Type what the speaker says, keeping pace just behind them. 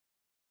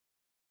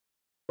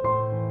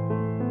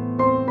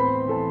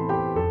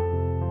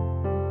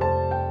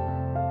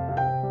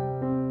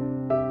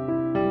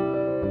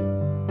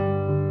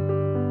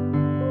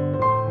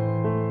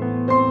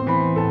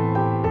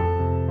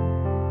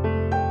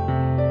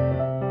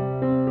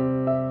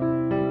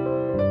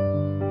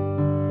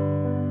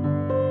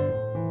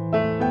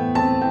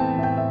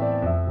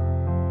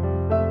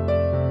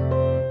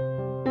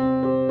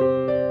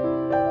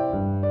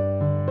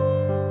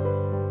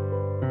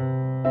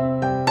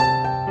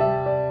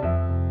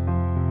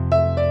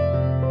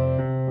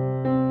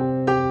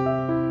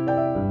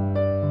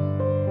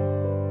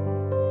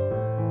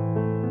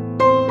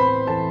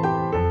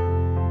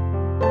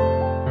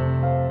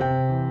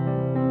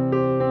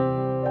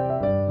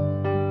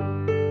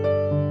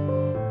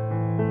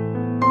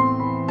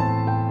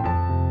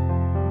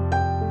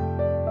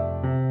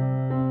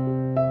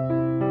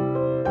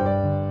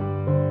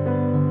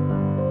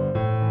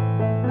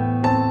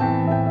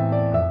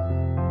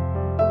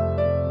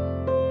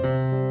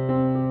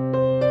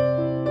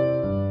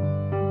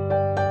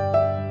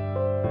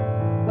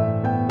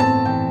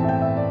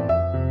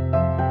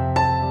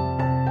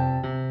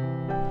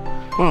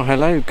Well,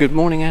 hello, good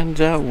morning, and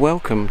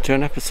welcome to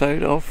an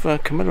episode of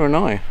Camilla and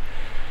I.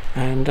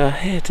 And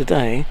here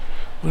today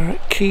we're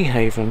at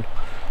Keyhaven,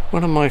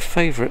 one of my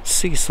favourite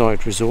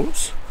seaside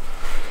resorts,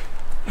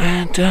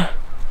 and had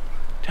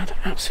an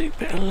absolute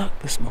bit of luck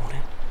this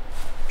morning.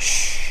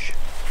 Shh!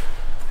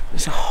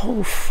 There's a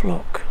whole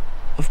flock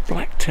of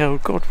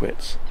black-tailed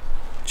Godwits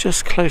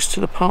just close to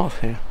the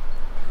path here,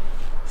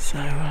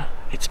 so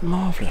it's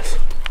marvellous.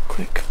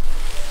 Quick,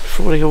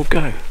 before they all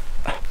go,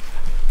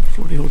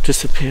 before they all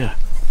disappear.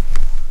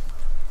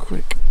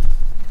 Quick.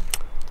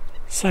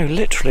 So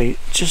literally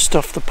just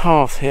off the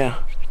path here,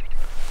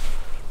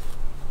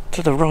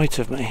 to the right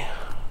of me,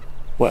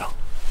 well,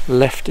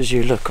 left as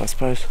you look I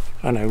suppose,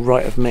 oh no,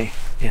 right of me,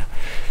 yeah,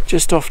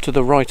 just off to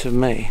the right of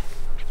me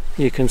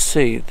you can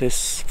see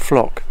this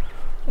flock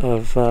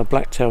of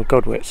black-tailed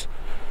Godwits.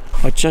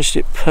 I judged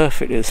it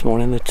perfectly this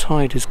morning. The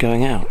tide is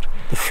going out.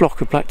 The flock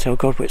of black-tailed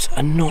Godwits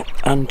are not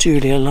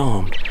unduly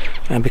alarmed,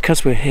 and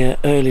because we're here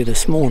early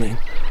this morning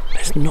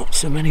there's not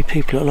so many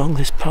people along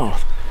this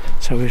path,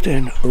 so we're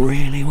doing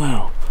really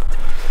well.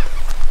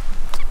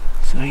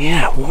 So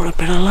yeah, what a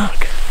bit of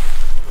luck.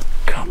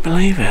 Can't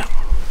believe it.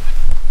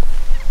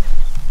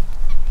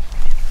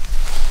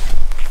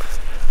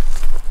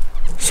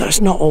 So it's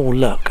not all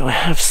luck. I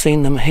have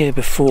seen them here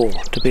before,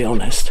 to be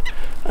honest,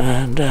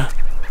 and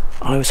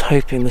I was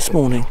hoping this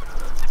morning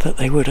that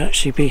they would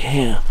actually be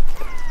here,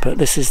 but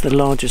this is the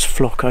largest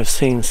flock I've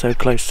seen so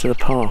close to the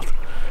path,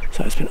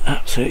 so it's been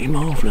absolutely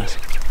marvellous.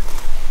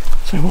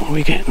 So what are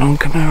we getting on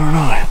Camilla and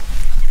I?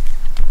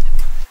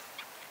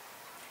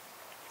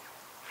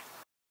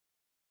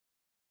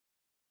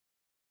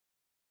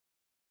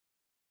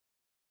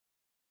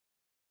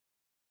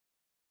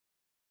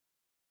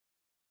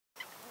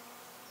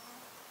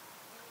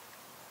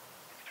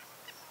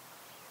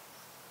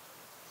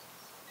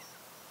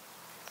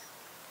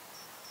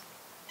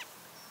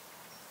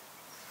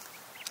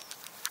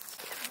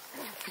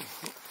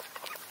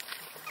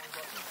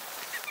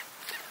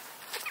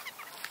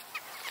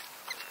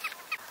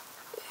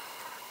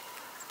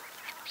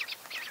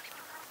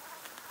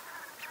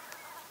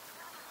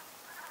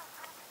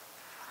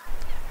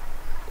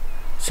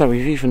 So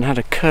we've even had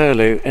a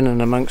curlew in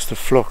and amongst the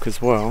flock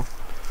as well.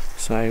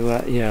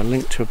 So yeah,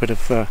 link to a bit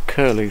of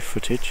curlew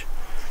footage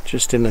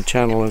just in the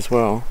channel as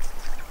well.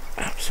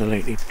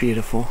 Absolutely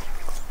beautiful,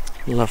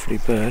 lovely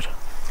bird.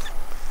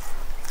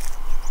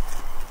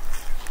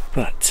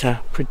 But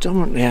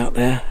predominantly out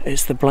there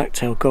is the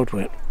black-tailed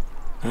Godwit,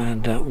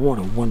 and what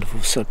a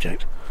wonderful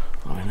subject.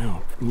 I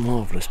know,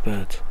 marvellous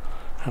birds.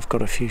 I've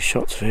got a few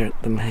shots of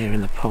them here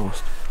in the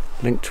past.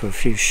 Linked to a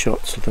few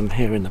shots of them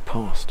here in the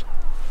past.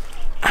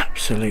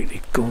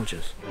 Absolutely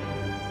gorgeous.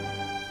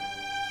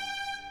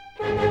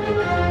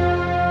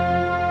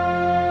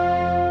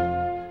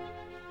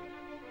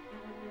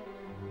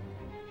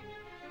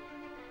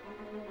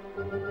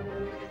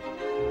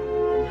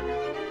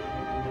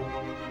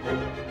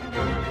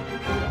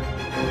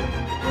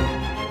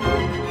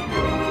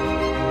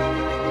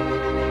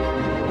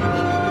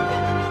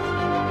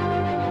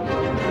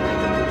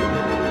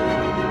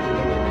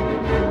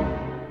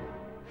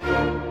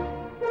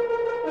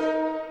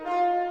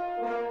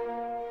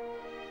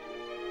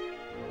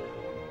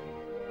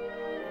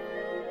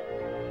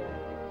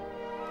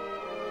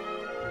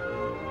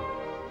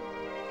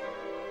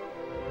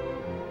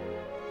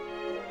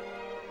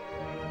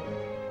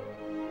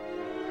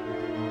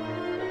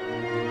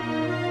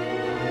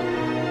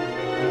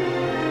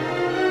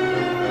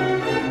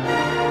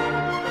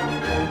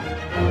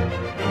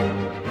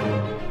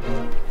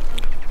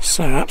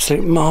 So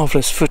absolute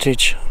marvellous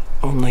footage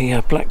on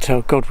the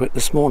black-tailed Godwit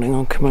this morning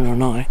on Camilla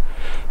and I.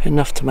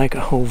 Enough to make a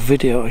whole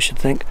video, I should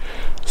think,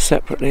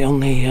 separately on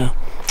the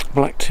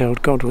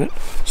black-tailed Godwit.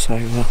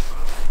 So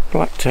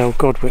black-tailed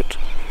Godwit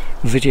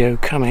video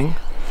coming.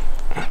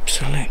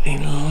 Absolutely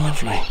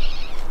lovely.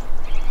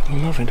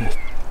 Loving it.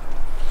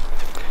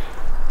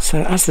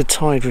 So as the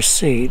tide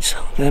recedes,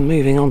 they're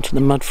moving on to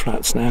the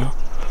mudflats now.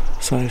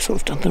 So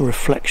sort of done the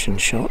reflection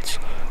shots,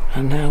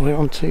 and now we're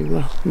on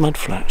to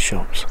mudflat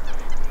shots.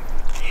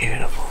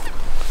 Beautiful.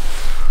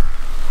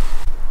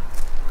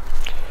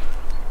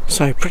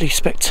 So pretty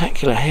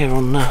spectacular here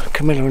on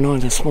Camilla and I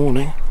this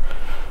morning.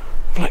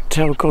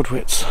 Black-tailed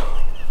Godwits.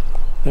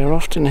 They're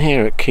often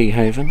here at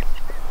Keyhaven,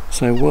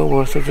 so well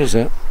worth a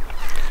visit.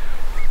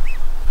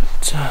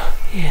 But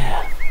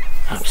yeah,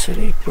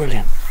 absolutely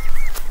brilliant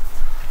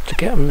to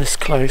get them this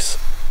close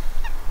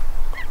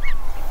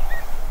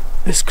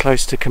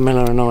to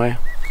Camilla and I.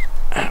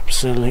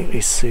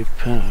 Absolutely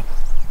superb.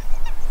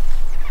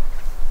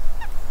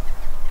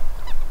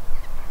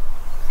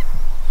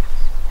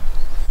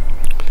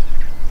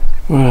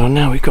 Well,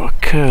 now we've got a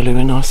curlew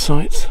in our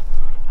sights.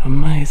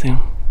 Amazing.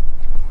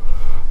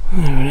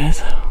 There it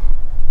is.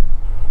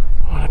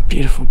 What a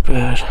beautiful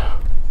bird.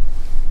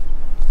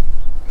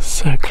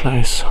 So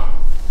close.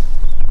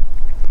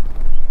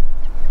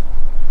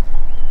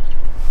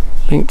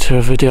 Link to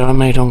a video I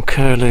made on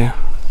curlew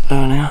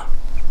earlier.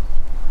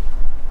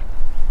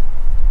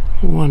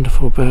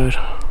 Wonderful bird.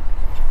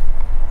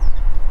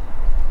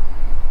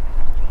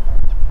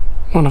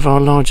 one of our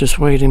largest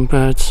wading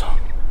birds.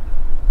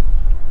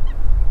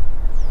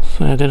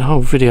 So I did a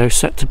whole video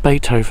set to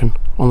Beethoven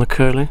on the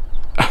curlew.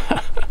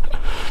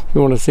 You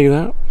want to see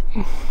that?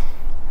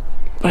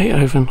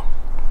 Beethoven.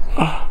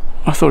 Oh,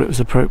 I thought it was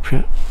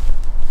appropriate.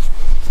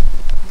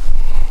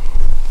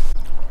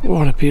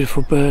 What a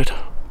beautiful bird.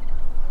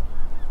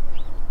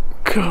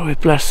 God, we're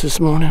blessed this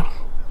morning.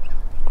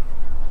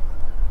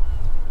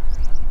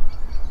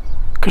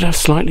 Could have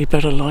slightly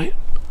better light.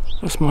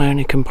 That's my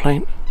only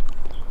complaint.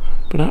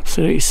 But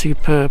absolutely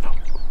superb.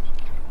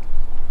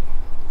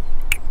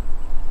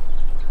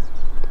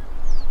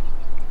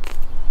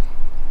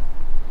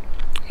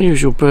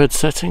 Usual bird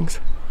settings.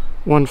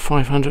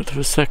 1/500th of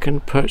a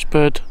second perch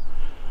bird.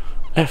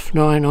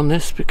 F9 on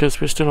this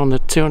because we're still on the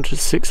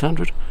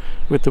 200-600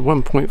 with the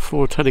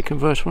 1.4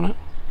 teleconverter on it.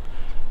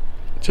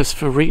 Just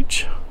for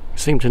reach.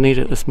 Seem to need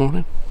it this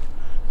morning.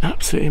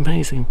 Absolutely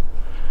amazing.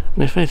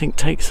 And if anything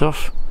takes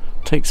off,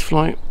 takes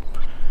flight,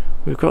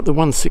 we've got the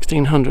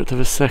 1/1600th of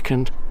a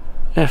second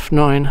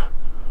F9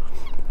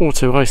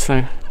 auto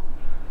ISO.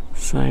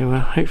 So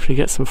hopefully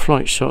get some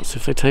flight shots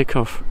if they take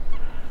off.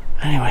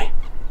 Anyway,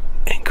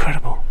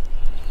 incredible.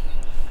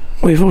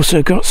 We've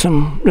also got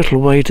some little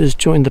waders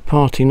joined the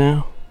party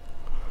now.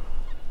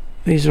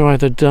 These are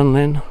either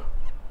Dunlin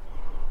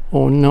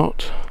or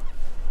not.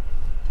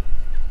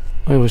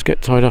 I always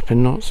get tied up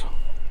in knots,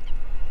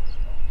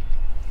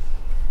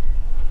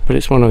 but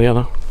it's one or the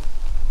other.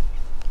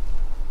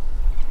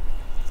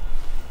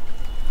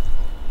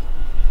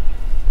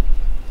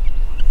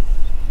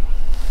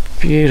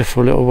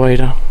 Beautiful little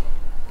wader.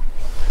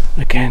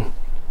 Again,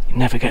 you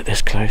never get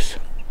this close.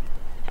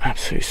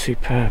 Absolutely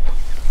superb.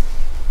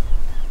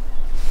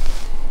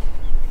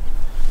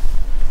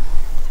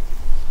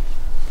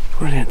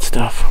 Brilliant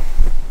stuff.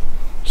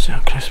 See how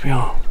close we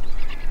are.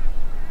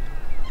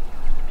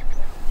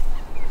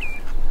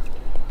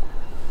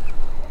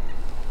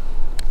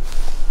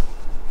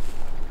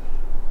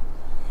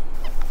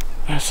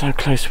 That's how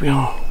close we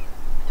are.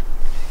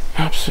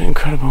 Absolutely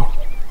incredible.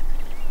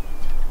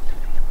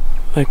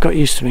 They've got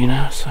used to me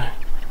now, so.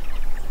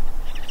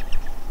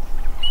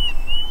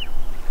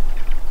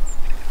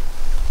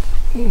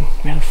 Ooh,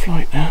 we had a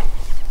flight there.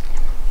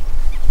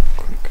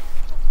 Quick.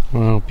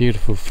 Wow,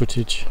 beautiful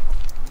footage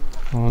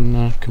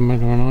on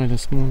Camilla and I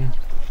this morning.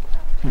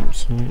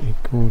 Absolutely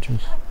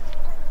gorgeous.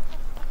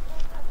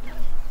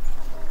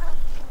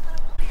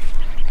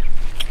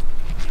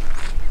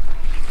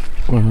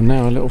 Well,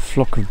 now a little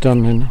flock of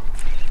Dunlin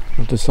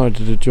have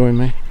decided to join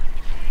me.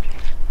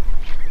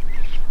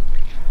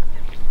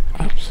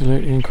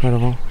 Absolutely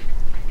incredible.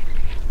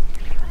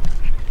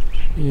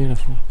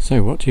 Beautiful.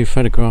 So what do you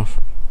photograph?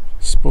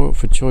 Spoilt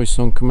for choice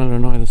on Camilla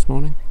and I this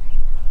morning.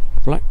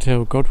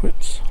 Black-tailed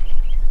Godwits.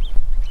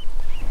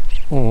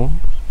 Or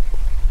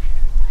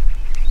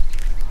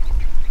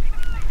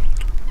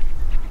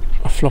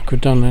a flock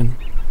of Dunlin.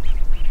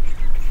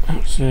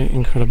 Absolutely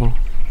incredible.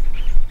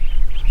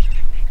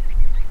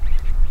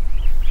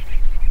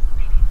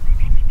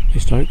 At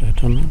least I hope they're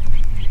Dunlin.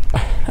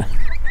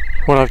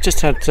 Well, I've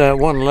just had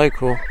one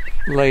local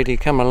lady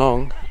come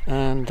along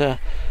and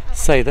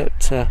say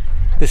that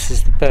this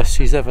is the best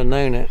she's ever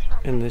known it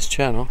in this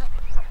channel,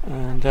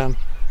 and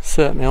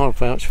certainly I'll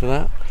vouch for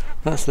that.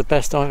 That's the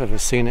best I've ever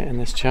seen it in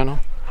this channel.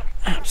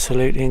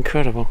 Absolutely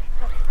incredible.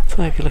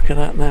 Take a look at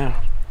that now.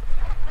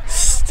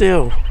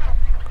 Still,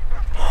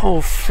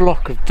 whole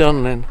flock of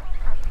Dunlin.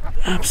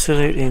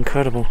 Absolutely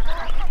incredible.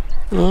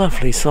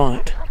 Lovely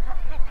sight.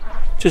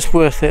 Just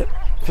worth it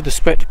for the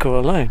spectacle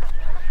alone.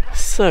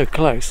 So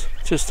close,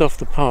 just off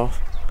the path.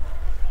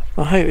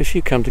 I hope if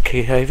you come to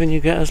Keyhaven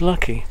you get as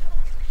lucky.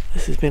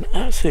 This has been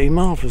absolutely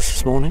marvellous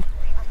this morning.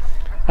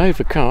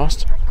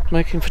 Overcast,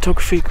 making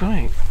photography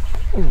great.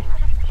 Ooh.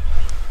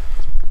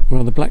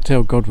 Well, the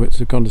black-tailed Godwits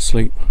have gone to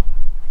sleep,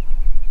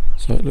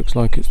 so it looks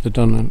like it's the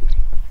Dunlin.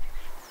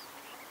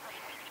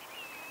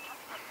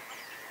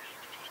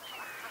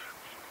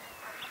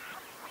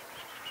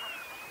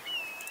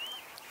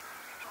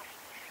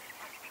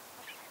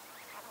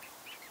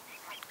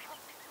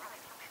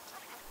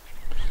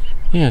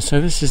 Yeah, so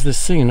this is the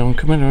scene on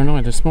Camilla and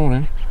I this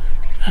morning.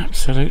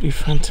 Absolutely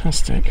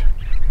fantastic.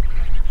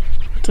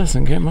 It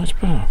doesn't get much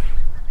better.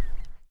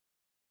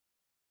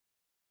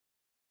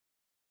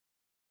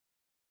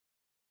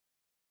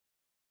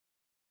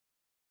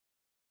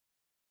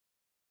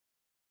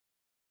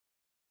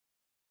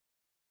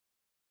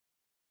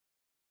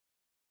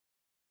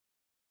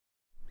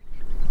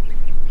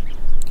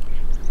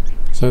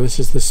 So this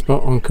is the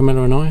spot on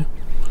Camilla and I.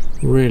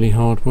 Really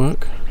hard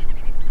work.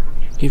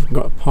 Even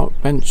got a park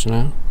bench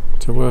now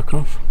to work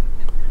off.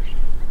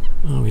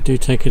 Oh, we do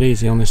take it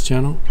easy on this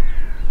channel.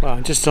 Well,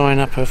 I'm just eyeing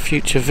up a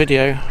future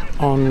video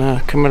on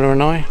Camilla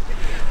and I.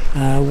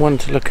 One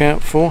to look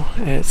out for.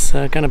 It's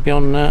going to be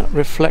on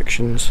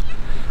reflections.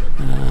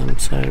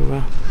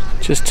 So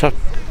just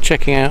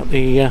checking out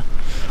the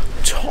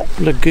top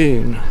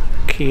lagoon,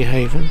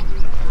 Keyhaven,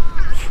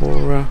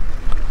 for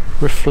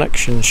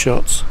reflection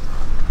shots.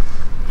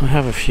 I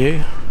have a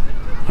few.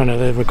 I know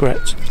they're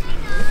regrets.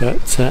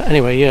 But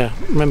anyway, yeah,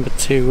 remember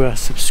to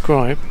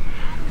subscribe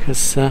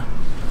because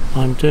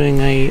I'm doing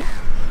a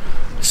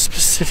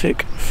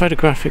specific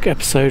photographic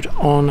episode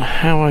on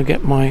how I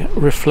get my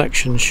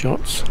reflection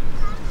shots.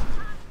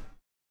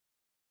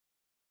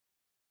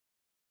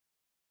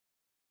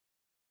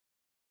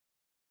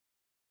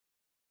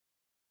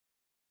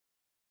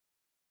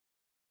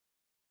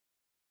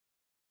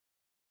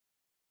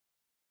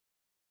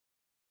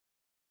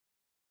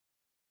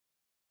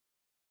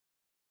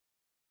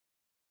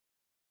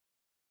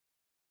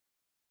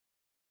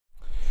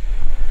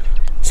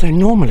 So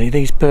normally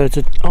these birds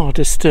are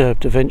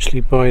disturbed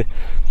eventually by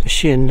the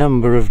sheer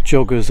number of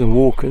joggers and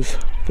walkers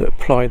that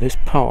ply this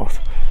path,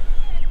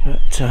 but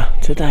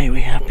today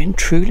we have been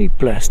truly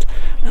blessed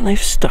and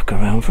they've stuck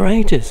around for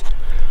ages.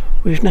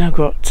 We've now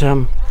got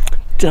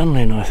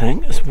dunlin, I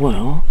think, as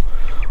well.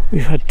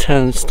 We've had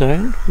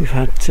turnstone, we've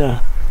had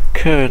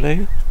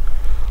curlew,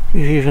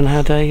 we've even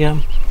had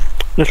a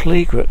little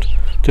egret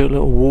do a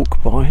little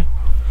walk by,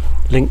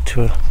 linked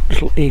to a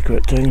little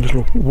egret doing a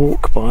little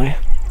walk by.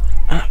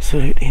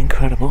 Absolutely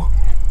incredible,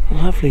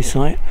 lovely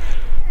sight.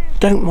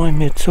 Don't mind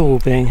me at all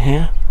being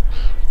here.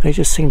 They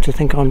just seem to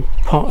think I'm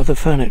part of the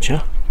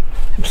furniture.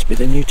 Must be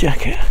the new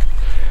jacket.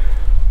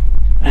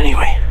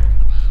 Anyway,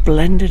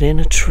 blended in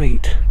a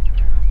treat.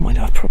 Mind,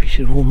 I probably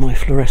should have worn my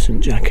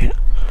fluorescent jacket,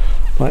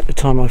 like the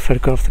time I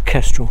photographed the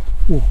kestrel.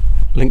 Ooh,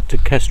 linked to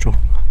kestrel.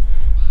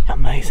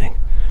 Amazing.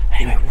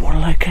 Anyway, what a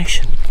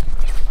location.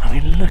 I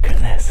mean, look at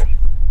this.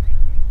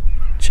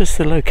 Just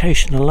the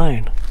location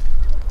alone.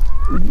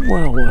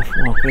 Well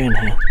worthwhile being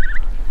here.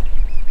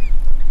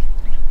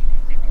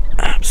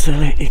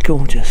 Absolutely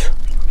gorgeous.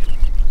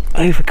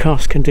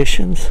 Overcast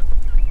conditions.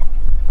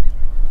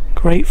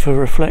 Great for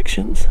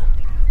reflections.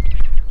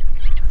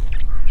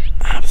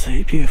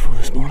 Absolutely beautiful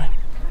this morning.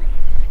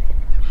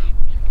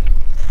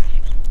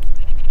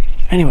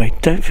 Anyway,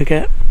 don't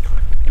forget,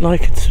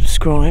 like and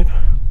subscribe.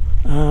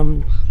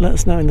 Let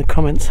us know in the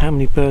comments how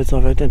many birds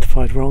I've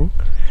identified wrong.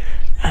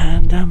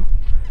 And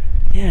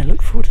yeah,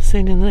 look forward to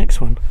seeing you in the next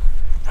one.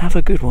 Have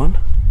a good one.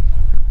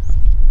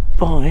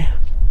 Bye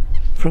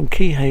from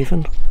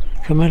Keyhaven,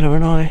 Camilla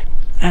and I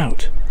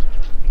out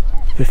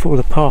before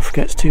the path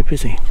gets too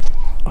busy.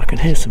 I can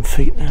hear some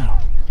feet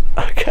now.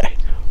 Okay.